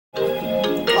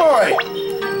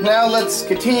Alright, now let's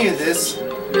continue this.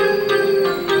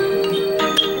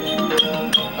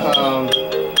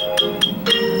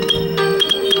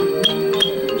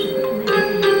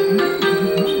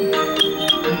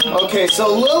 Okay,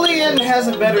 so Lillian has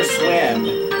a better swim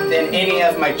than any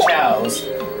of my Chaos.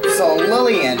 So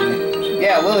Lillian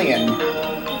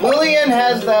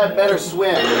has that better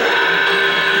swim. So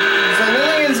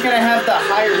Lillian's gonna have the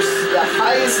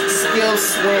highest skill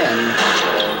swim.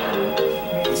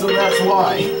 So that's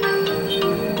why.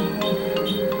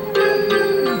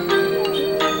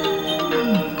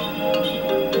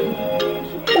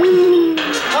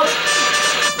 Oh.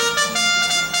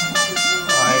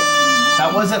 Alright,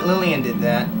 that wasn't Lillian did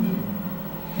that.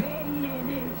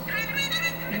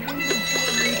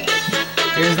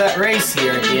 Here's that race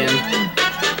here again.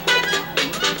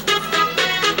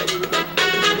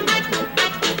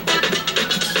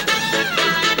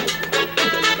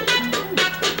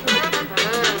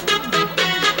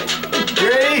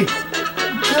 Ready?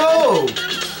 Go!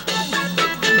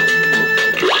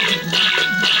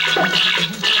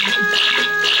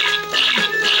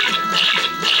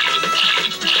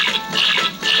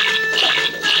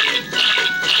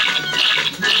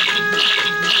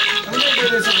 I'm gonna do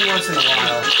this every once in a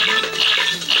while.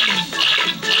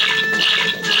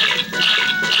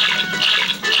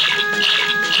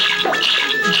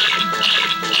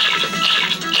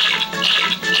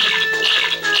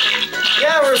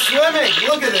 Yeah, we're swimming!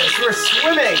 Look at this, we're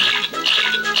swimming!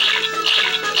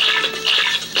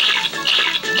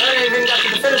 I haven't even got to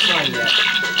the finish line yet.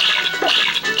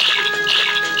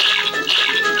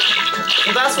 So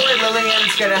that's why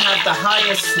Lillian's gonna have the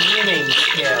highest swimming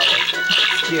skill.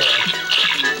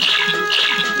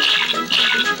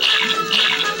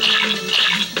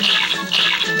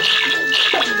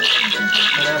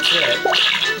 And that's it.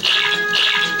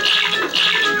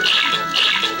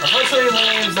 Unfortunately,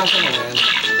 Lillian's not gonna win.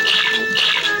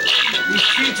 These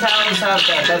two Chaos have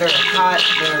the better.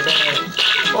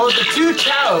 Well, the two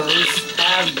Chaos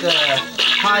have the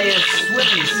highest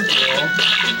swimming skill.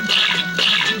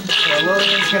 So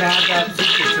Lillian's gonna have that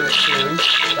feature to it soon.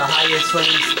 The highest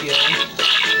swimming skill.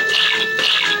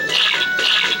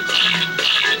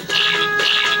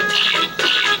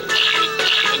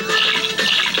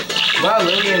 Wow,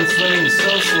 Lillian's swimming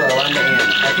so slow at the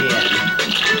end.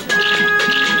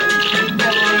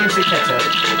 Yeah, Lillian should catch up.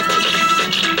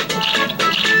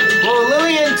 Well,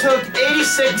 Lillian took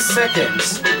 86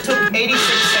 seconds. It took 86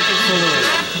 seconds for Lillian.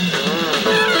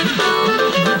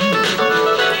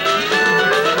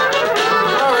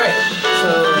 Alright,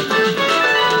 so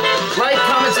like,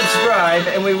 comment, subscribe,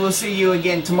 and we will see you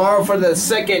again tomorrow for the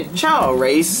second Chao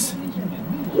race.